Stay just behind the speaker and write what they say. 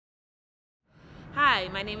Hi,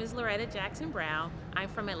 my name is Loretta Jackson Brown. I'm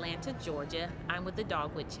from Atlanta, Georgia. I'm with the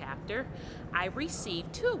Dogwood chapter. I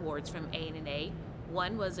received two awards from A&A.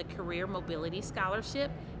 One was a Career Mobility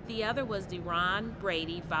Scholarship. The other was the Ron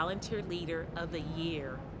Brady Volunteer Leader of the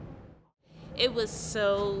Year. It was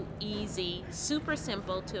so easy, super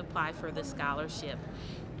simple to apply for the scholarship.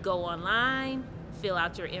 Go online, fill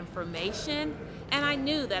out your information, and I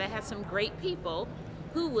knew that I had some great people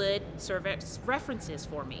who would serve as references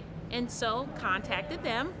for me. And so contacted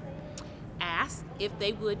them, asked if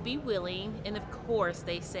they would be willing, and of course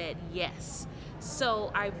they said yes.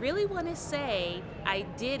 So I really want to say I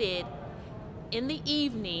did it in the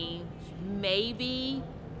evening, maybe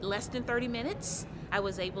less than 30 minutes, I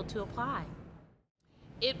was able to apply.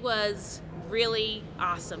 It was really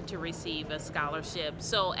awesome to receive a scholarship.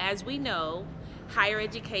 So as we know, higher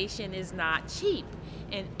education is not cheap,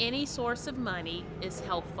 and any source of money is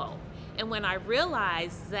helpful. And when I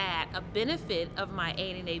realized that a benefit of my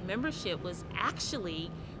A&A membership was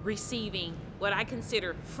actually receiving what I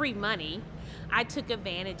consider free money, I took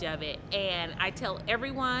advantage of it. And I tell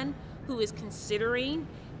everyone who is considering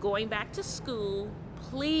going back to school,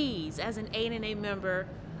 please, as an A&A member,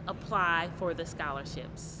 apply for the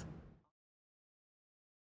scholarships.